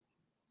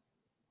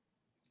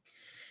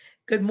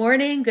Good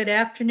morning, good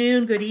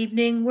afternoon, good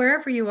evening,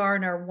 wherever you are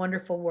in our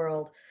wonderful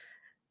world.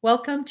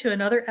 Welcome to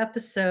another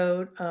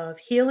episode of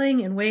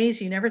Healing in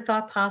Ways You Never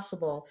Thought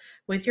Possible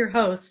with your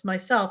host,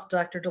 myself,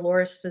 Dr.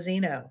 Dolores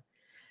Fazzino.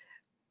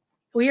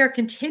 We are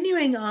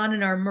continuing on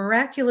in our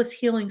Miraculous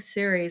Healing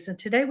series, and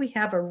today we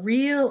have a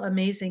real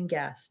amazing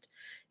guest.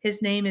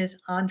 His name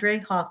is Andre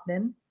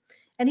Hoffman,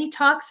 and he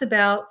talks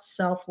about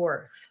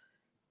self-worth.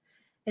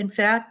 In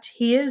fact,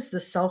 he is the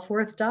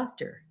self-worth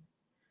doctor.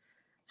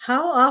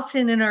 How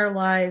often in our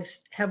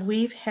lives have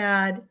we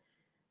had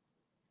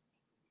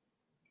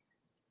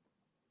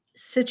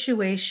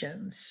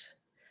situations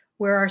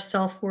where our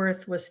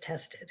self-worth was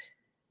tested?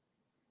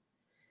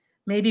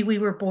 Maybe we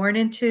were born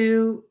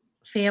into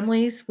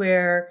families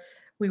where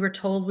we were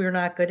told we were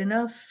not good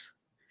enough,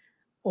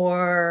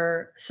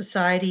 or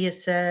society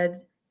has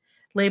said,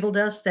 labeled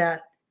us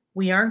that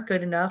we aren't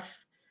good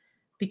enough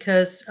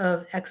because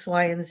of X,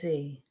 Y, and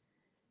Z.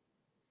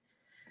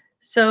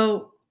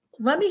 So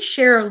let me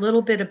share a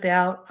little bit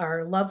about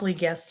our lovely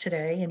guest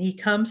today. And he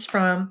comes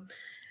from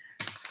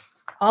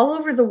all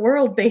over the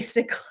world,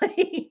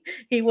 basically.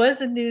 he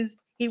was in New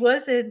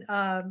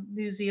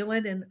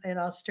Zealand and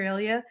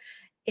Australia,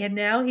 and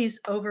now he's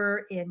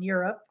over in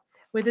Europe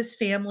with his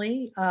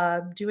family,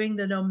 doing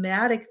the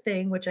nomadic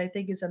thing, which I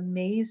think is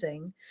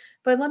amazing.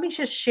 But let me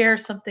just share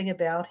something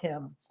about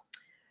him.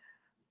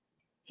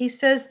 He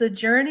says the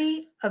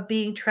journey of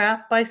being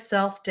trapped by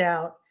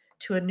self-doubt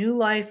to a new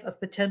life of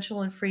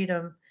potential and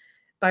freedom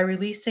by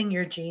releasing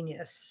your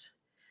genius.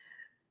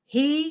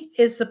 He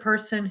is the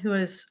person who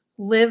has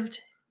lived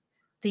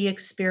the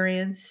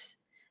experience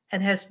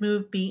and has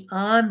moved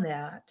beyond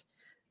that,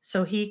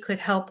 so he could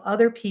help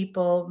other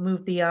people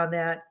move beyond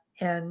that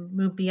and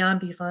move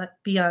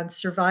beyond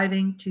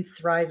surviving to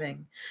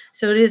thriving.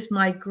 So it is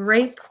my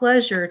great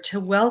pleasure to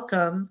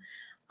welcome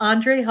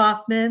Andre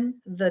Hoffman,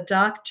 the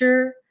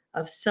doctor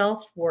of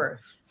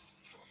self-worth.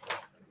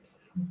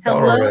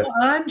 Hello, Dolores,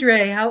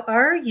 Andre. How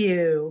are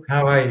you?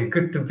 how are you?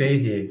 Good to be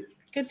here.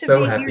 Good to So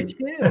be here happy.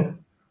 too.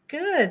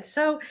 Good.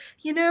 So,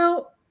 you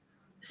know,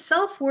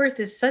 self-worth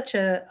is such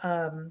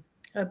a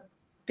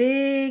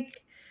big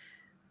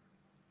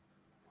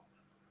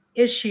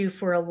issue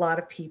for a lot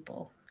of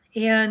people.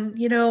 And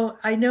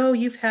I know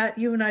you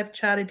and I've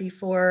chatted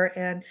before,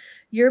 and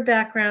your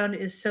background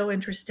is so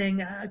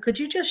interesting. Could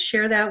you just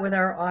share that with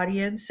our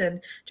audience,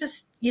 and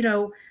just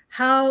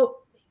how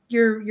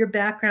your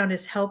background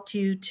has helped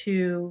you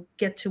to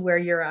get to where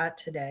you're at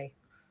today?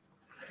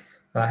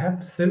 I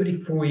have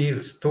 34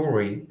 years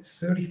story,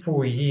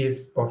 34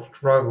 years of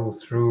struggle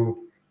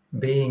through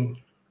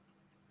being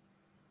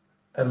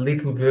a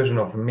little version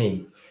of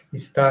me.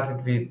 It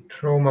started with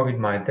trauma with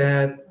my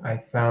dad.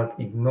 I felt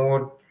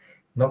ignored,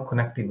 not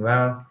connected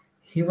well.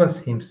 He was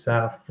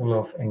himself full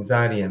of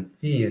anxiety and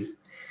fears.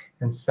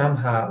 And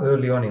somehow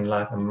early on in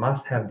life, I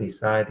must have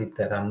decided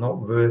that I'm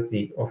not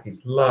worthy of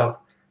his love,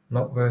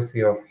 not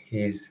worthy of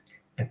his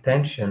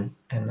attention.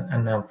 And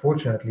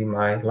unfortunately,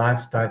 my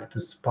life started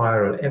to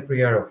spiral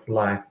every area of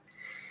life,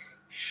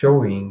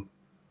 showing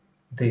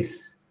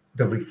this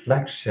the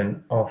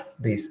reflection of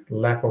this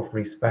lack of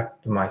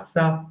respect to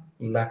myself,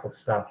 lack of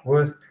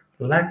self-worth,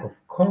 lack of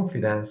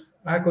confidence.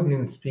 I couldn't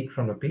even speak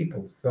from the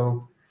people.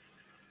 So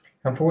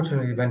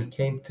unfortunately, when it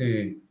came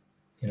to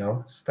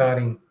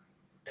starting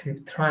to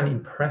try and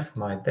impress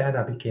my dad,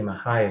 I became a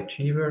high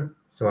achiever.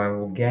 So I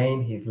will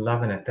gain his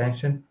love and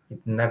attention. It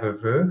never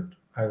worked.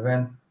 I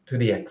went to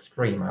the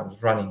extreme. I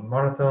was running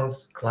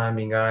marathons,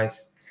 climbing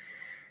ice,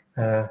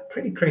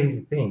 pretty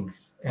crazy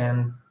things,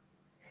 and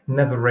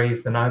never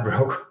raised an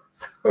eyebrow.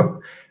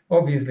 So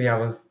obviously, I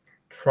was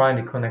trying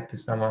to connect to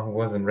someone who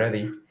wasn't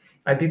ready.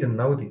 I didn't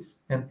know this.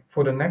 And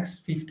for the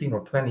next 15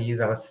 or 20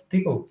 years, I was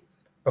still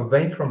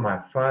away from my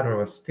father. I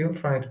was still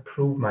trying to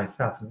prove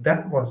myself. So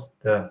that was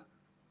the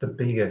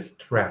biggest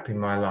trap in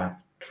my life,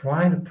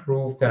 trying to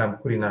prove that I'm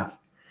good enough.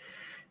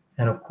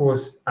 And of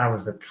course, I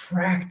was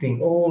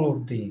attracting all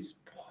of these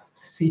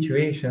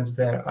situations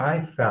where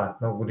I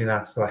felt not good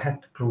enough, so I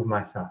had to prove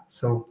myself.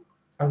 So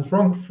I was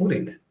wrong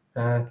footed.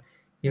 Uh,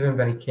 Even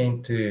when it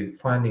came to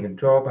finding a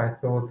job, I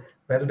thought,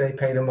 where do they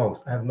pay the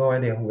most? I have no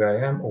idea who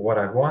I am or what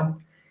I want.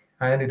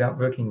 I ended up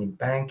working in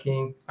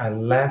banking. I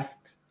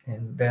left,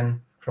 and then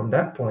from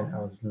that point, I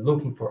was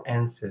looking for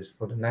answers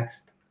for the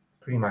next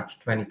pretty much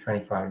 20,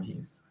 25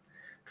 years,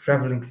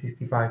 traveling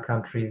 65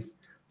 countries,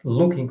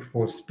 looking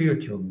for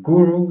spiritual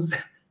gurus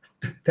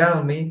to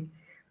tell me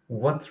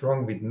what's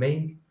wrong with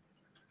me.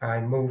 I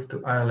moved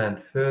to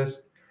Ireland first,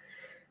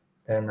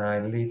 then I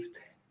lived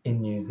in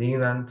New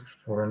Zealand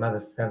for another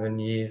 7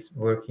 years,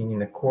 working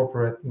in a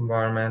corporate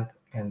environment,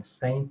 and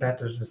same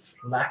patterns were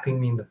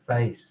slapping me in the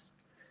face.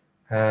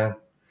 Uh,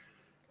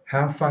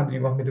 how far do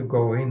you want me to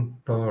go in,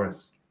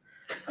 Dolores?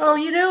 Oh,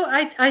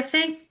 I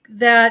think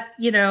that,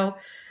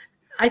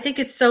 I think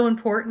it's so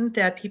important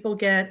that people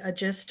get a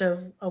gist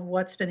of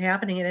what's been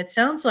happening. And it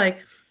sounds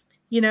like,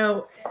 you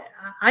know,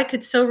 I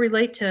could so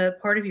relate to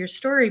part of your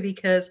story,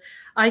 because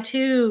I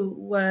too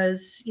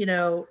was,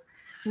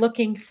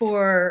 looking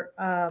for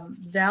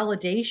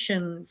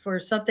validation for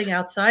something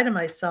outside of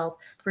myself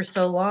for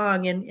so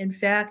long. And in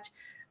fact,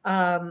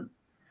 um,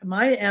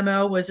 my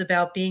MO was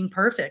about being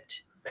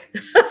perfect.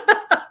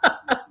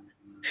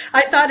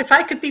 I thought if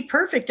I could be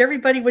perfect,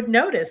 everybody would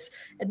notice,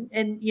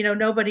 and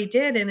nobody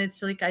did. And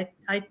it's like I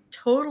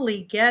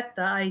totally get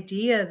the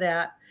idea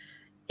that,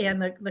 and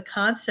the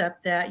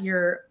concept that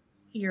you're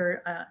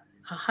a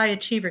high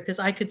achiever, because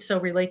I could so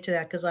relate to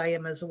that because I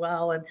am as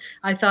well. And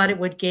I thought it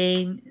would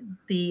gain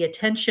the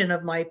attention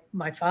of my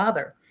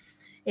father,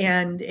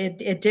 and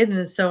it didn't.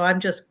 And so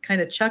I'm just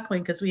kind of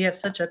chuckling because we have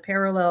such a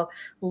parallel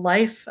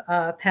life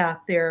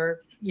path there,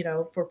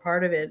 for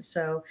part of it.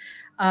 So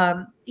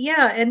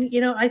yeah, and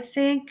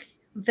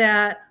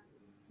that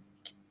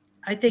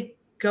I think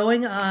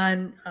going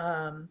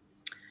on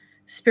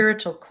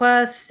spiritual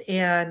quests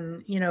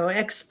and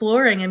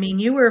exploring. I mean,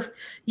 you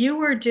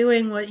were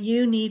doing what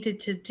you needed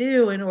to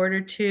do in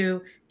order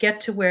to get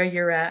to where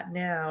you're at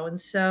now.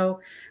 And so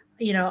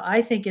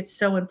I think it's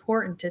so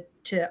important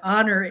to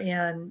honor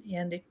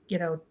and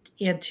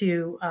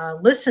to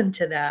listen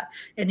to that.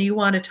 And you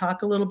want to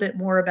talk a little bit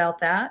more about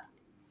that?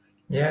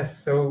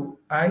 Yes, so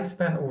I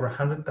spent over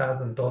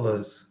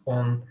 $100,000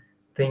 on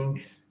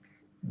things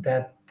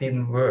that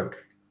didn't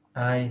work.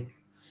 I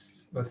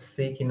was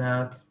seeking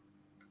out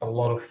a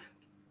lot of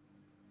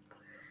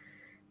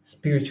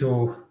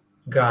spiritual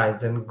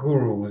guides and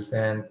gurus,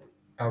 and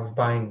I was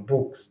buying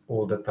books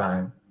all the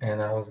time,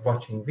 and I was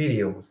watching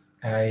videos.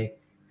 I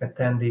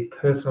attended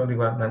personal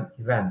development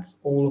events,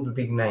 all of the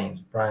big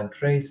names, Brian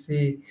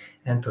Tracy,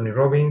 Anthony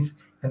Robbins,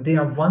 and they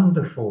are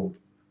wonderful.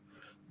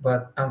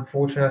 But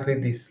unfortunately,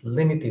 this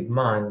limited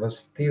mind was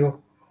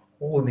still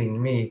holding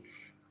me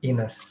in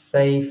a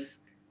safe,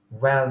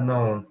 well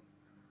known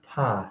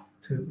path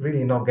to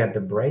really not get the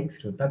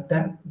breakthrough. But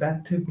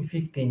that took me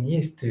 15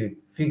 years to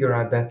figure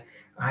out that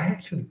I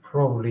actually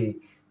probably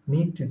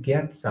need to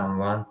get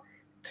someone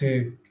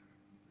to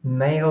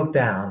nail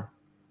down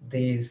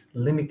these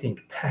limiting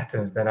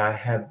patterns that I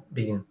had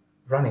been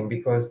running,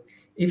 because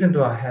even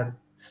though I had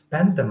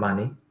spent the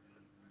money,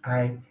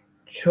 I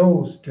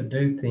chose to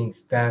do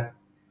things that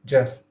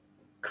just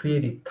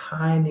created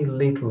tiny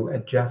little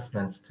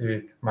adjustments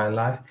to my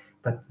life,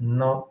 but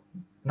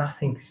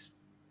nothing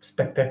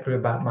spectacular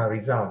about my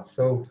results.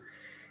 So,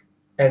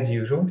 as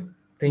usual,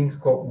 things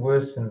got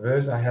worse and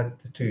worse. I had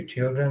the two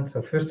children.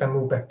 So first I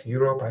moved back to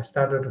Europe. I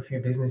started a few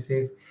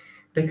businesses.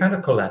 They kind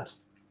of collapsed.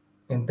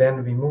 And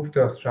then we moved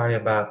to Australia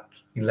about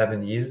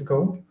 11 years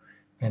ago.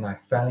 And I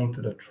fell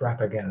into the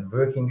trap again,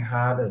 working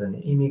hard as an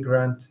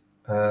immigrant.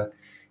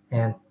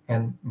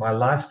 And my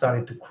life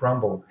started to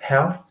crumble.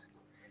 Health,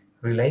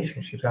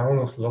 relationships. I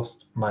almost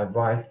lost my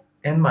wife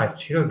and my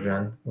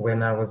children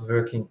when I was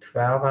working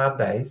 12-hour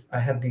days. I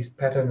had this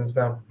pattern as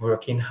well,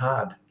 working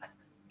hard.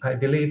 I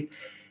believe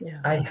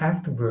Yeah. I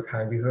have to work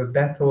hard because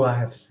that's all I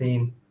have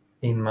seen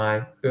in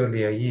my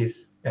earlier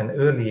years and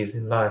early years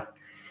in life.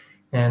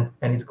 And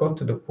it's got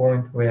to the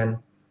point when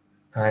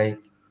I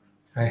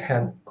I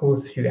had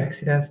caused a few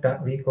accidents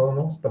that week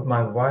almost, but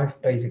my wife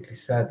basically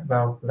said,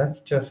 "Well, let's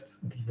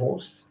just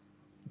divorce."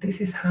 This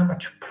is how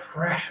much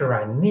pressure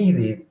I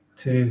needed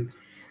to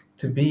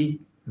be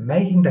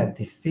making that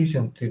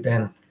decision to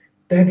then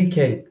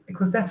dedicate,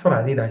 because that's what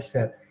I did. I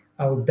said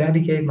I will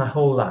dedicate my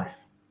whole life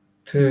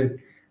to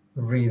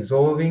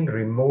resolving,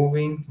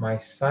 removing my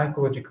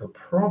psychological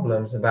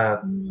problems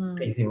about Mm,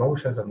 these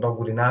emotions of not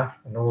good enough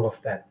and all of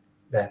that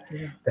yeah.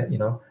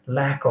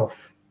 lack of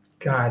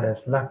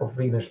guidance, lack of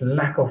leadership,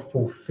 lack of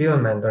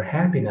fulfillment or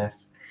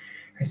happiness.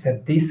 I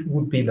said this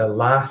would be the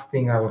last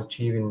thing I will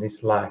achieve in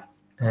this life.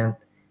 And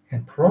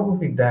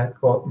probably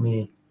that got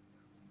me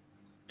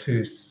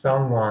to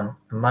someone,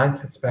 a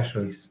mindset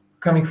specialist,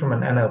 coming from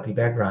an NLP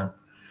background.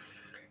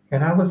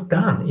 And I was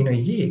done in a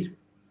year.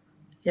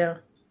 Yeah.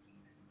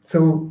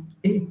 So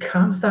it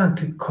comes down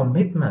to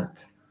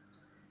commitment,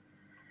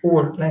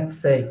 or let's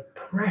say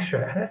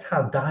pressure. That's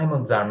how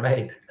diamonds are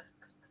made.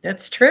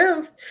 That's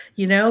true.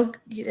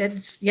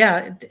 It's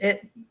yeah.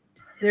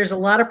 There's a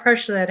lot of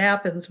pressure that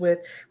happens with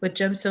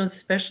gemstones,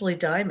 especially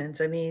diamonds.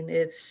 I mean,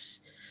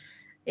 it's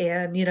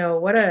and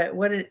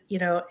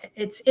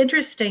it's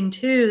interesting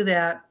too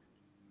that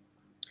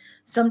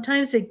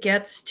sometimes it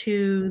gets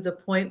to the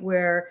point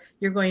where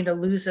you're going to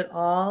lose it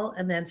all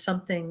and then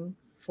something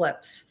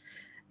flips.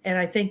 And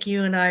I think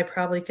you and I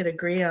probably could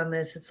agree on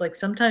this. It's like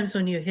sometimes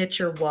when you hit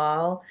your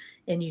wall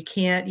and you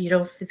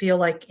don't feel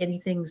like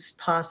anything's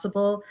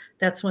possible,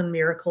 that's when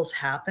miracles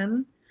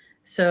happen.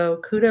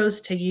 So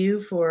kudos to you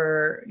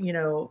for,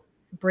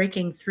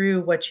 breaking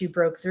through what you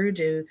broke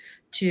through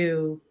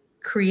to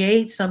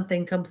create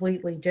something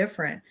completely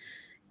different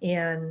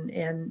and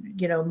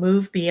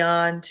move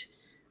beyond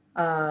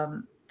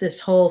this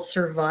whole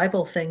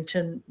survival thing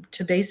to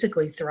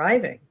basically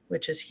thriving,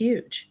 which is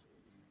huge.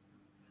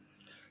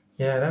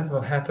 Yeah, that's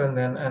what happened,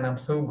 and I'm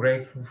so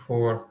grateful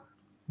for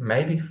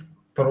maybe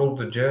for all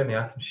the journey.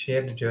 I can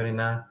share the journey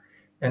now.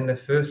 And the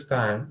first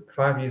time,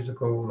 5 years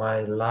ago,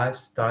 my life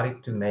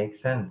started to make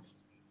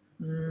sense.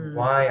 Mm,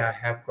 Why I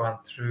have gone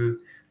through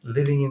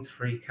living in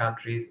three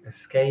countries,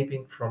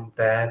 escaping from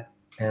that,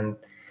 and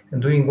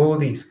and doing all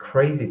these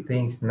crazy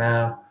things.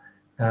 Now,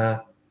 uh,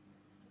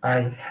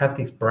 I have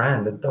this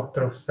brand, the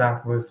Doctor of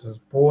Self, which was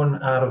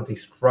born out of the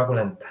struggle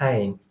and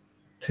pain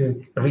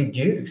to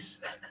reduce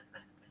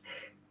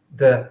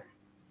the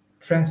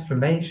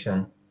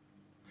transformation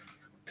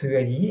to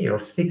a year or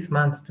 6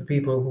 months to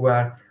people who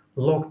are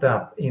locked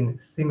up in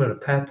similar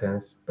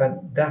patterns,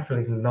 but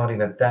definitely not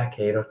in a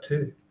decade or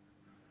two.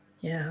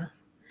 Yeah.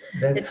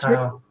 That's It's re-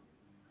 how.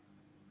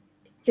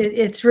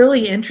 it's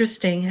really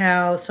interesting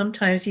how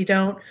sometimes you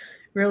don't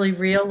really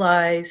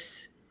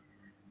realize,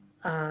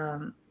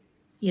 um,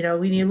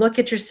 when you look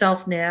at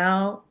yourself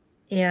now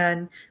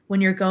and when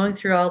you're going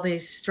through all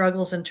these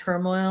struggles and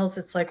turmoils,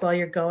 it's like while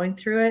you're going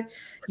through it,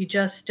 you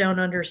just don't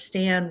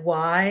understand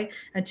why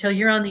until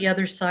you're on the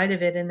other side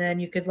of it. And then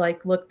you could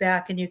like look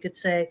back and you could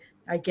say,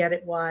 I get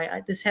it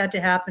why this had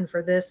to happen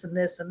for this and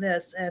this and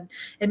this. And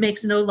it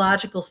makes no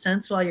logical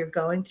sense while you're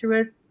going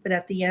through it. But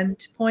at the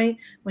end point,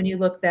 when you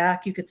look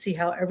back, you could see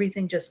how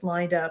everything just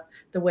lined up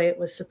the way it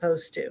was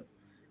supposed to.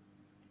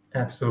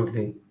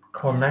 Absolutely Yeah,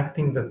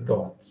 connecting the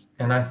dots.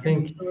 And I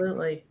think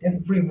absolutely.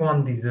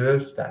 everyone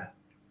deserves that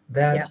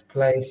Yes.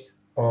 place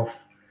of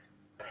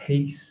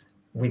peace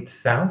with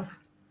self,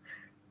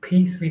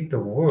 peace with the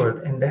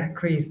world, and that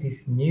creates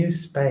this new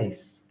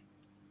space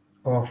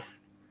of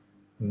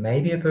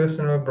maybe a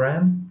personal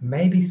brand,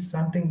 maybe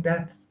something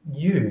that's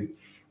you,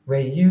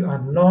 where you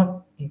are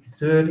not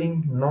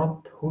exerting,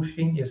 not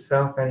pushing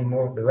yourself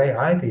anymore the way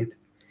I did.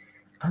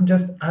 I'm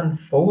just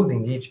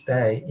unfolding each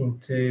day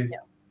into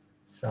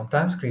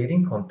sometimes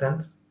creating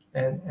content.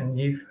 And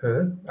you've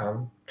heard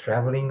I'm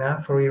traveling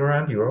now for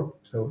around Europe,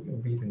 so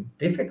it'll be even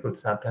difficult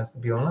sometimes to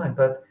be online,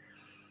 but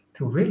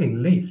to really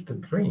live the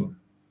dream,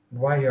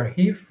 why you're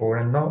here for,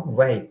 and not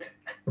wait,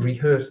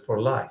 rehearse for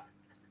life.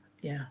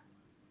 Yeah.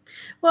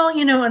 Well,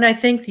 and I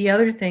think the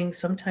other thing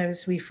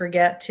sometimes we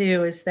forget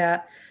too is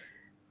that,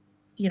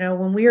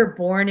 when we are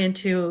born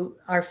into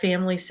our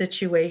family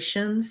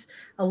situations,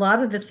 a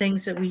lot of the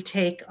things that we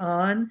take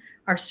on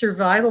are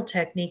survival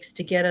techniques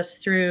to get us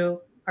through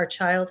our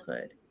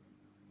childhood.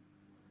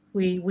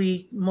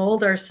 We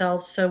mold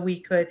ourselves so we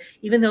could,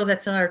 even though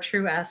that's not our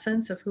true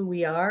essence of who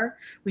we are,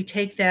 we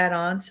take that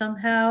on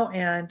somehow,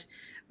 and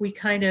we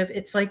kind of,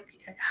 it's like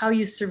how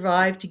you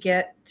survive to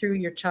get through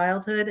your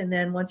childhood, and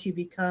then once you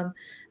become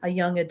a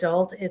young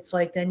adult, it's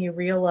like then you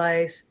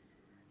realize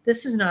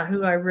this is not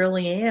who I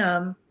really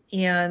am.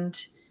 And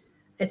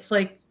it's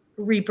like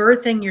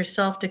rebirthing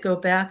yourself to go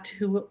back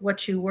to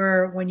what you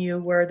were when you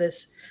were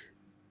this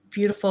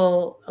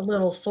beautiful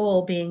little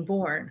soul being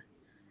born,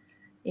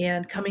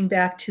 and coming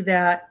back to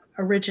that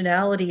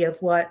originality of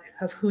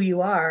who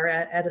you are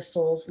at a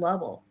soul's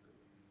level.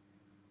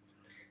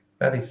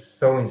 That is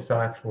so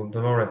insightful,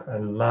 Dolores. I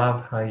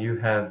love how you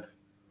have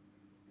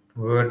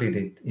worded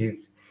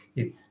it.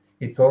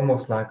 It's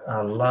almost like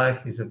our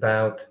life is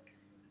about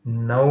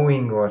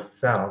knowing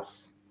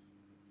ourselves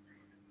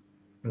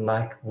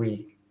like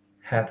we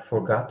had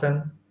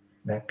forgotten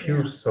that Yeah.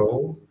 pure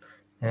soul.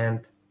 And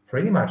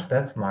pretty much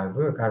that's my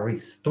work. I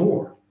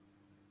restore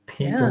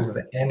Yeah. people's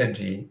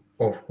energy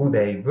of who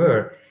they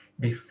were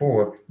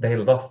before they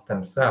lost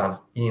themselves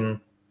in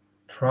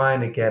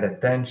trying to get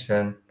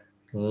attention,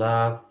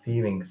 love,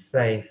 feeling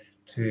safe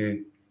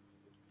to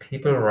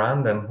people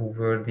around them who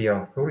were the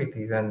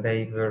authorities, and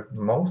they were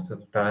most of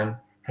the time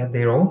had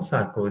their own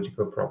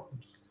psychological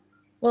problems.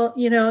 Well,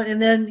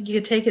 and then you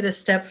take it a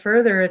step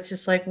further. It's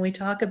just like when we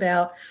talk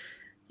about,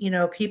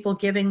 people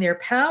giving their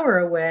power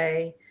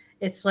away,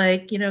 it's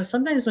like,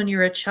 sometimes when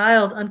you're a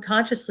child,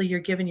 unconsciously you're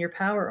giving your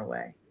power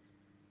away.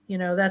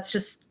 That's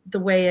just the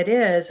way it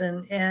is.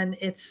 And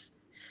it's,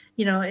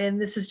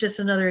 and this is just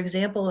another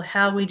example of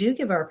how we do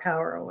give our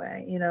power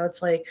away.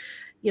 It's like,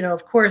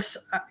 of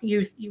course,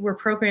 you were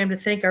programmed to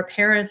think our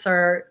parents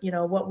are,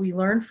 what we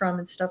learn from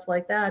and stuff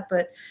like that.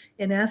 But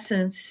in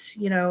essence,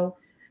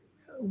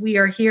 we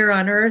are here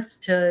on earth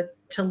to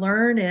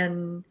learn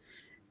and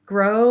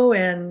grow,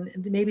 and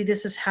maybe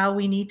this is how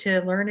we need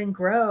to learn and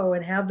grow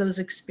and have those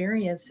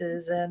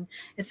experiences. And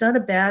it's not a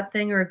bad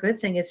thing or a good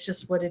thing, it's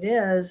just what it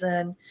is.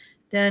 And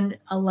then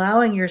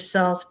allowing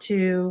yourself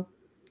to,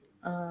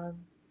 um,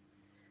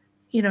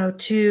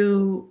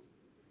 to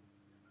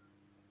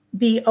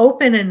be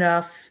open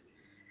enough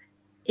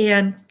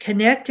and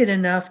connected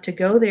enough to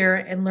go there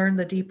and learn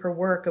the deeper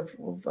work of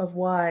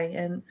why.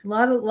 And a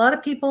lot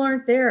of people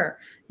aren't there.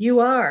 You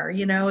are,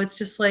 it's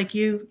just like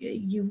you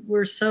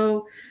were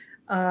so,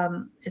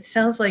 it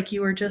sounds like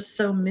you were just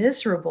so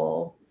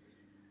miserable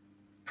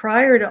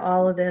prior to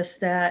all of this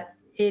that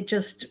it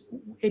just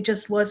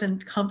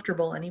wasn't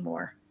comfortable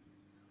anymore.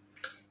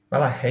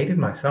 Well, I hated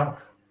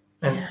myself.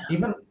 And Yeah.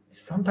 even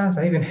sometimes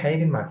I even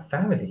hated my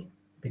family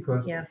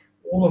because Yeah.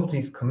 all of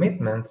these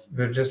commitments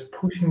were just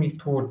pushing me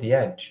toward the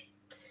edge.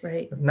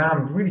 Right. But now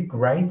I'm really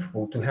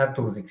grateful to have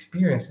those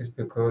experiences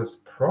because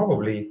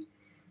probably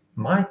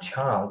my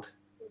child,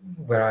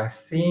 where I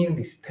seen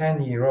this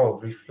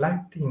 10-year-old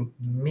reflecting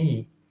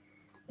me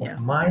of Yeah.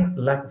 my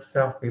lack of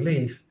self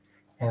belief,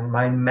 and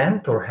my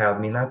mentor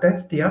helped me. Now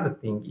that's the other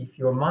thing. If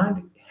your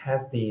mind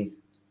has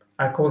these,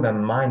 I call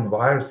them mind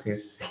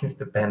viruses since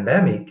the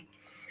pandemic,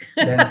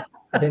 then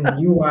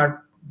you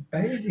are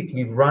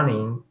basically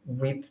running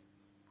with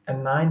a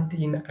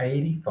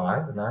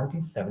 1985,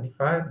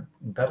 1975,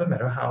 doesn't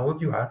matter how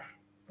old you are,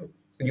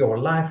 your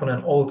life on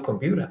an old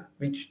computer,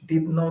 which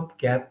did not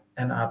get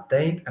an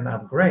update, an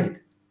upgrade.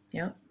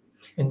 Yeah.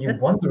 And you're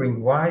That,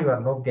 wondering why you are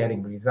not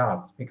getting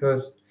results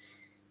because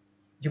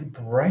your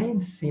brain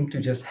seemed to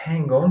just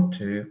hang on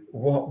to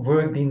what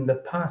worked in the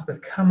past.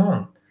 But come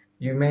on,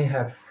 you may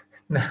have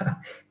now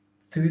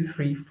 2,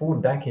 3,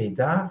 4 decades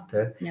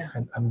after, yeah.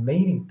 and I'm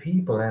meeting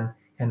people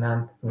and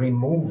I'm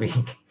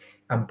removing,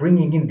 I'm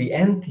bringing in the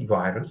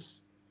antivirus,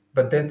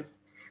 but that's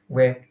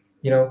where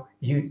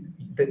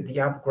the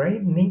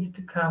upgrade needs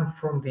to come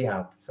from the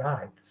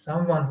outside,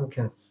 someone who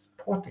can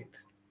spot it,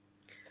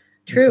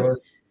 True.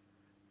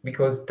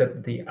 because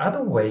the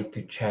other way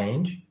to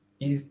change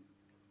is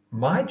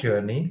my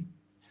journey,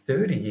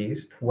 30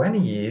 years, 20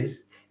 years,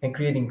 and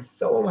creating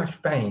so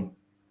much pain.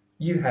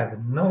 You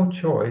have no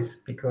choice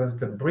because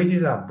the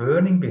bridges are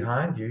burning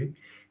behind you,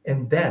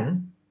 and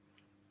then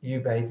you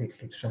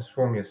basically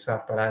transform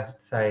yourself. But I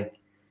should say,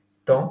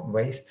 don't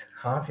waste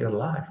half your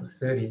life or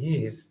 30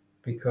 years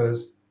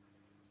because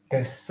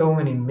there's so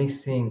many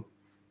missing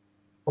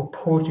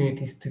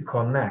opportunities to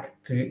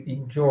connect, to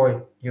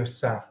enjoy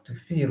yourself, to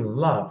feel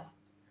love,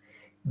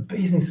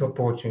 business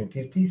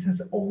opportunities. This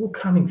is all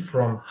coming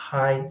from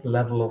high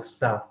level of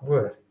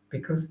self-worth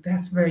because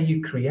that's where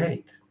you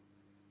create.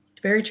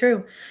 Very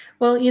true.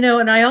 Well,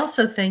 and I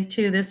also think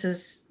too, this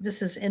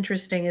is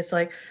interesting. Is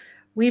like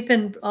we've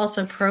been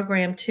also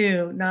programmed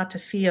too not to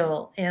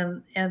feel,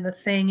 and the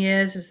thing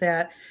is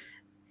that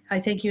I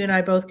think you and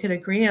I both could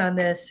agree on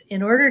this.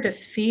 In order to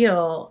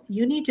feel,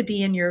 you need to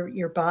be in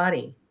your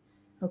body.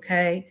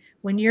 Okay,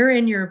 when you're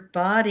in your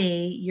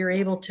body, you're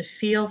able to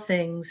feel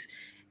things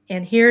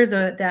and hear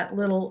that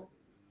little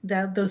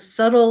that those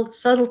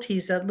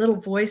subtleties, that little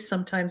voice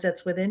sometimes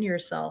that's within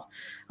yourself.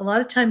 A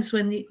lot of times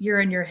when you're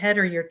in your head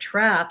or you're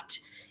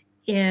trapped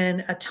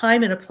in a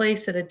time and a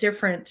place at a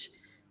different,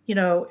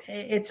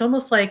 it's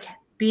almost like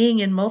being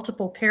in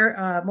multiple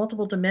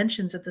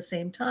dimensions at the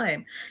same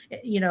time.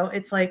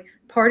 It's like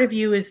part of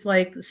you is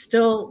like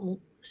still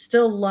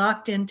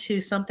locked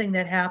into something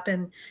that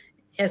happened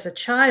as a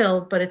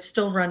child, but it's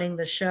still running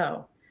the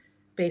show,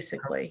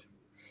 basically.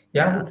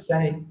 Yeah, I Yeah, would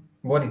say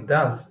what it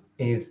does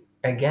is,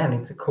 again,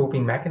 it's a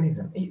coping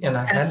mechanism. And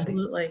I had this.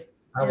 absolutely.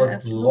 I Yeah, was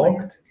absolutely.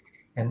 locked,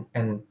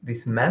 and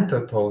this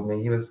mentor told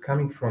me, he was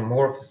coming from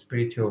more of a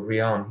spiritual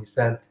realm. He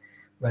said,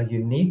 well,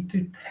 you need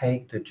to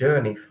take the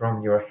journey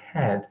from your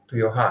head to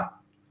your heart.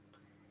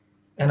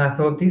 And I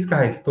thought, this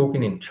guy is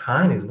talking in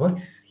Chinese. What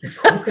is he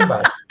talking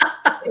about?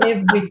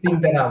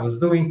 Everything that I was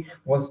doing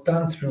was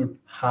done through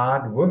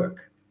hard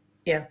work.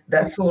 Yeah,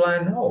 That's all I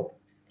know.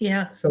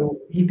 yeah, So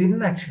he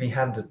didn't actually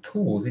have the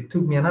tools. It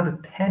took me another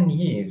 10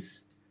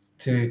 years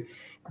to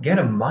get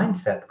a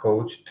mindset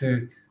coach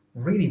to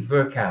really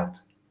work out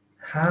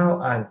how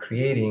I'm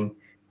creating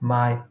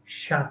my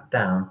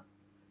shutdown.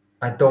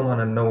 I don't want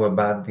to know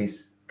about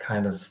this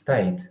kind of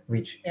state,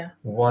 which yeah,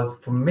 was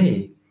for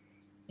me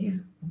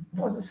is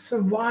was a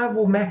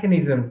survival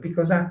mechanism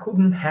because I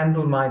couldn't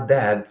handle my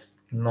dad's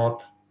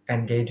not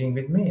engaging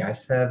with me. I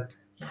said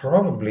yeah,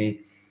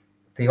 probably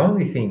the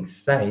only thing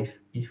safe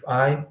if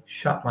I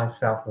shut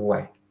myself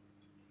away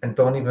and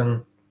don't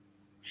even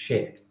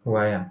share who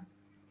I am.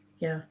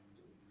 yeah.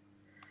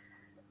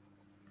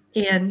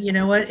 And you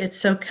know what? It's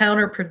so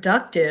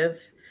counterproductive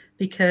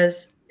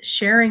because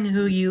sharing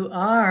who you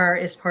are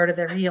is part of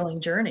their healing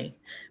journey,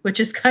 which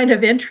is kind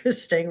of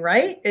interesting,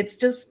 right? It's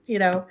just,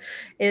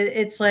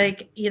 it's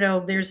like,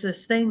 there's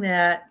this thing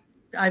that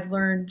I've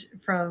learned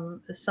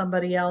from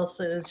somebody else.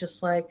 It's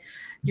just like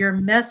your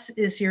mess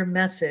is your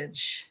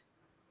message,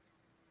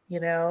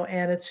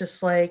 and it's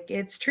just like,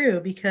 it's true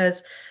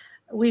because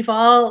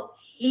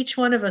each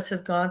one of us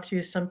have gone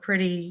through some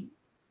pretty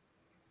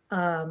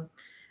um,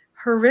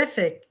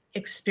 horrific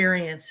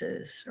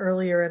experiences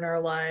earlier in our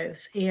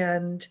lives,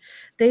 and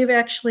they've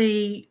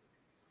actually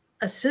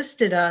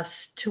assisted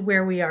us to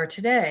where we are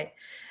today.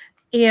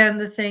 And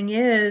the thing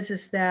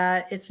is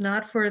that it's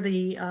not for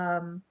the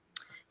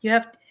you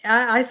have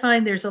I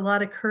find there's a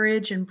lot of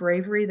courage and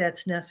bravery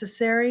that's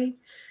necessary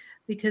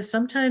because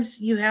sometimes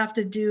you have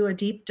to do a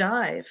deep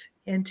dive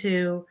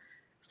into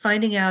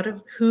finding out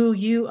of who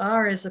you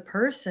are as a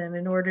person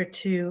in order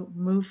to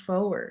move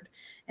forward.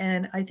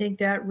 And I think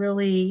that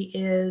really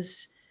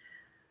is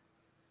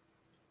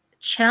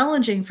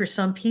challenging for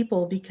some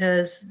people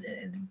because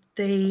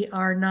they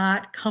are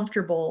not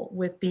comfortable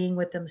with being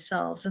with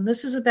themselves. And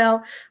this is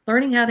about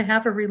learning how to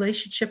have a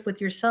relationship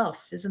with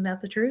yourself. Isn't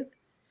that the truth?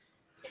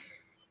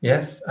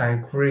 Yes, I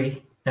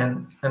agree.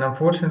 And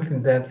unfortunately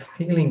that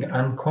feeling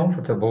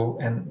uncomfortable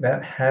and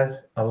that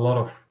has a lot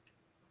of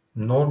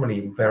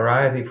normally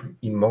variety of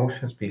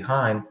emotions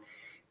behind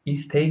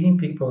is taking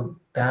people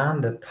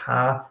down the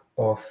path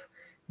of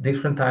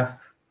different types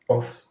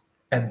of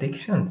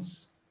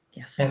addictions.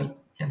 Yes. And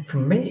And for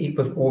me, it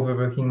was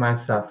overworking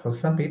myself. For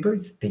some people,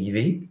 it's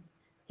TV,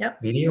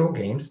 Yep. video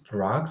games,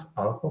 drugs,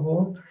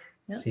 alcohol,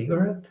 Yep.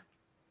 cigarette.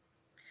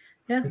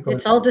 Yeah. It's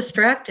Because, all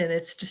distracting.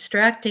 It's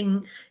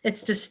distracting.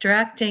 It's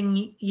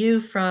distracting you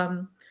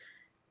from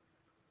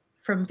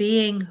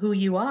being who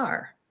you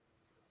are.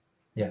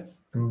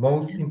 yes, the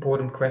most Yeah.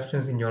 important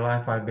questions in your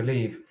life, I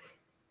believe,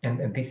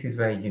 and this is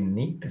where you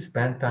need to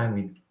spend time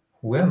with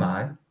who am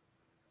I?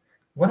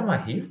 What am I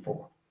here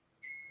for?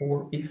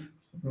 Or if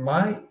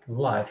my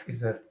life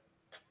is as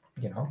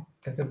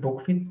a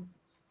book with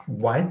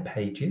white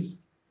pages,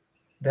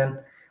 then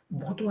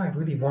what do I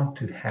really want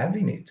to have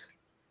in it?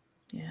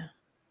 Yeah.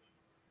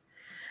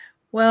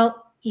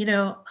 Well,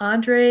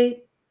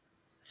 Andre,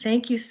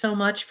 thank you so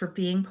much for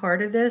being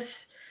part of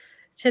this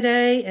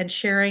today and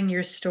sharing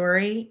your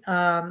story.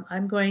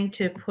 I'm going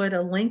to put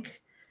a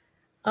link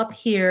up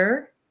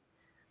here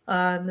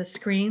on the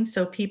screen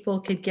so people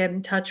could get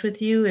in touch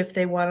with you if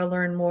they want to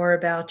learn more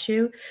about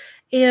you.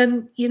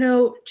 And,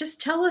 just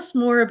tell us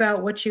more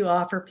about what you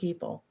offer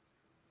people.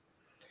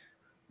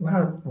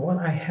 Well, what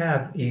I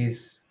have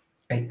is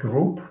a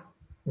group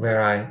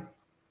where I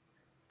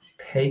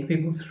take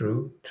people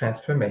through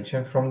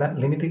transformation from that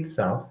limited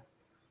self,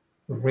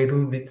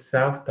 riddled with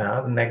self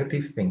doubt and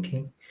negative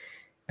thinking.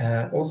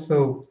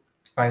 Also,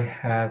 I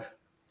have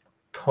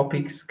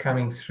topics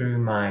coming through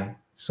my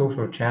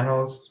social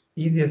channels.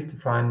 Easiest to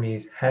find me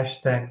is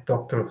hashtag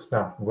Doctor of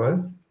Self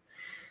Worth.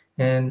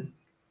 And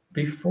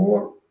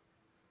before,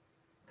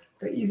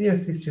 the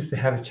easiest is just to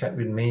have a chat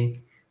with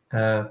me.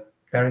 Uh,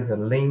 there is a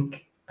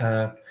link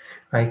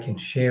I can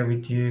share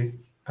with you.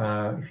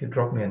 If you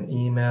drop me an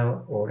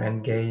email or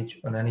engage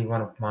on any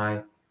one of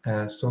my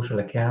social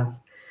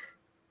accounts,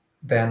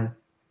 then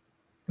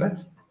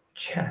let's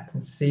chat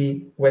and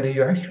see whether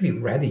you're actually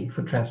ready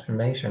for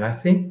transformation. I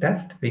think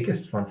that's the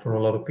biggest one for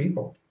a lot of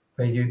people,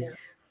 where you Yeah.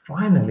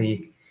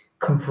 finally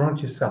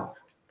confront yourself,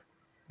 Yeah.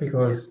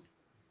 because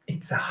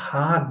it's a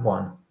hard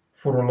one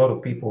for a lot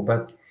of people,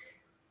 but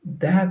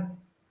that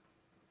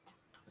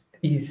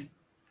is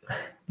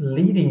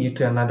leading you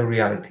to another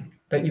reality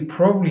that you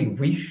probably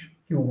wish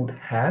you would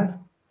have,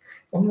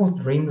 almost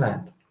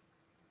dreamland.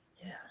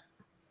 Yeah.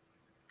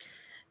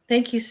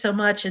 Thank you so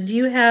much. And do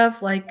you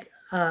have like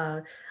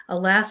a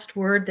last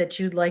word that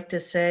you'd like to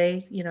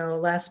say, a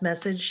last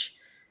message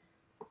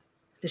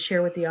to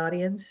share with the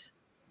audience?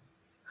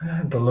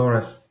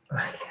 Dolores,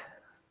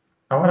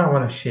 what I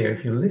want to share,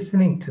 if you're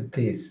listening to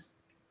this,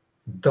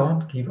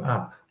 don't give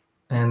up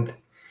and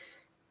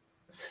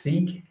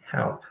seek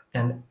help.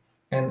 And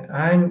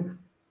I'm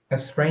a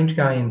strange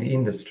guy in the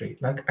industry.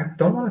 Like, I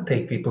don't want to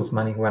take people's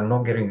money who are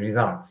not getting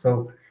results.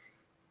 So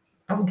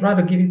I would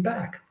rather give it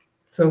back.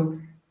 So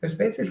there's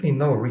basically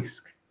no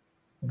risk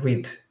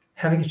with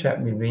having a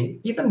chat with me,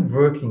 even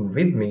working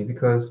with me,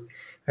 because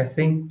I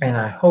think and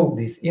I hope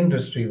this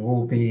industry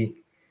will be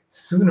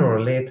sooner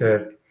or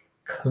later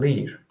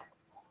clear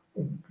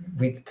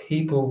with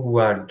people who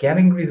are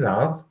getting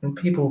results and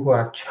people who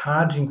are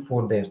charging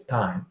for their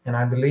time. And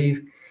I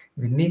believe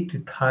we need to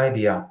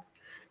tidy up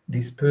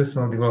this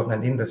personal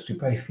development industry.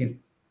 But if it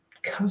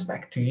comes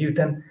back to you,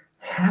 then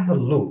have a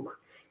look.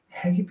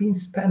 Have you been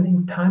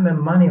spending time and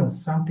money on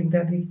something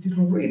that is just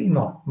really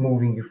not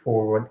moving you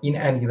forward in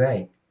any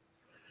way?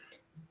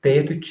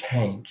 There to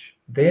change,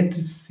 there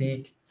to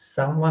seek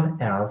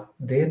someone else,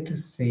 there to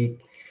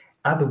seek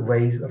other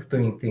ways of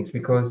doing things.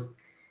 Because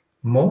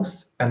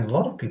most and a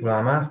lot of people,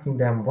 I'm asking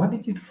them, what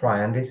did you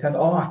try? And they said,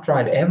 oh, I've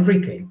tried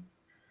everything.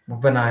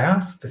 But when I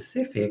ask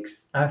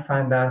specifics, I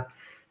find that,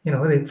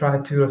 they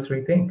tried two or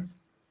three things.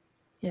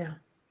 Yeah.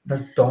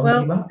 But don't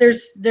Well, give up.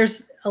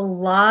 there's a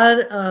lot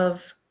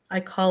of,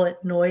 I call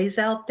it, noise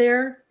out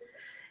there,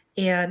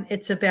 and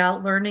it's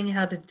about learning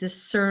how to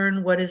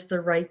discern what is the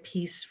right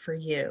piece for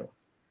you.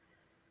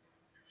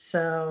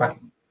 So, Right.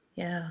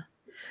 yeah.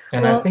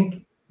 And I Well,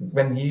 think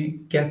when you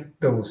get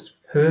those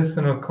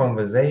personal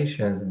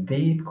conversations,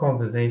 deep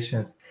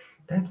conversations,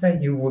 that's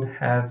where you would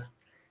have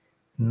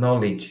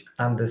knowledge,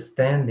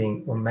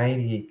 understanding, or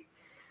maybe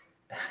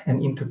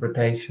an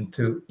interpretation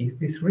to, is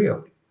this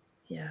real?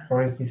 yeah.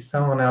 Or is this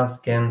someone else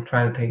again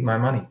trying to take my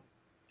money?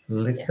 Yeah.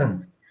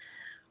 Listen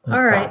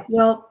All right. inside.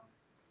 Well,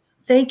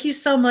 thank you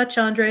so much,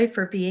 Andre,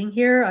 for being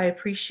here. I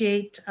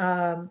appreciate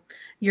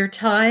your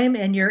time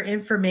and your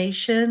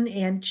information.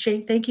 And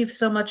thank you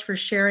so much for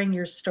sharing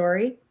your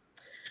story.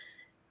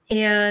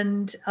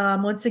 And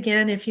once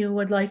again, if you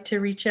would like to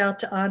reach out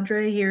to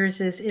Andre, here's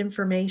his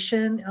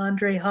information.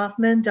 Andre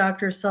Hoffman,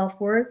 Doctor of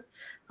Self-Worth.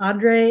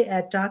 Andre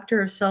at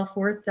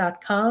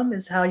drofselfworth.com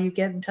is how you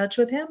get in touch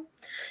with him.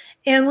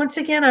 And once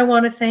again, I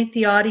want to thank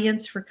the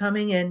audience for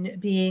coming and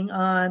being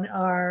on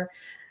our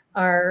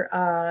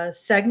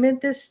segment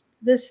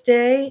this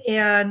day.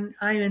 And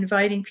I'm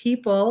inviting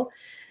people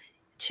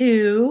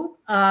to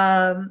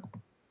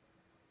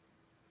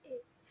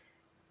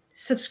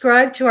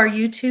subscribe to our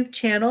YouTube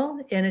channel,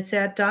 and it's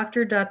at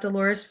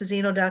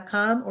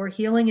dr.doloresfazino.com, or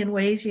Healing in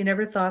Ways You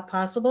Never Thought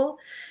Possible.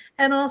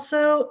 And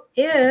also,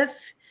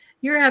 if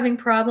you're having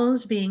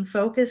problems being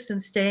focused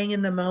and staying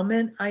in the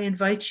moment, I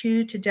invite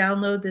you to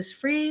download this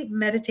free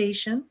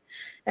meditation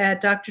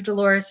at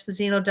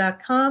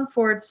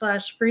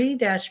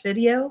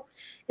drdoloresfazino.com/free-video.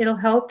 It'll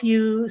help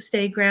you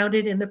stay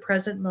grounded in the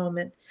present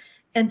moment.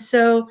 And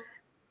so,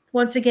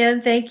 once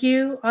again, thank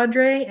you,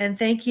 Andre, and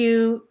thank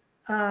you,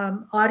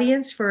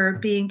 audience, for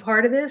being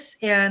part of this.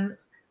 And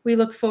we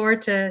look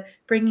forward to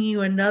bringing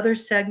you another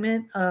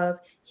segment of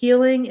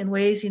healing in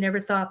ways you never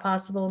thought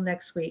possible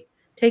next week.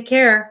 Take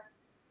care.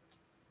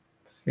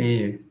 See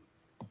you.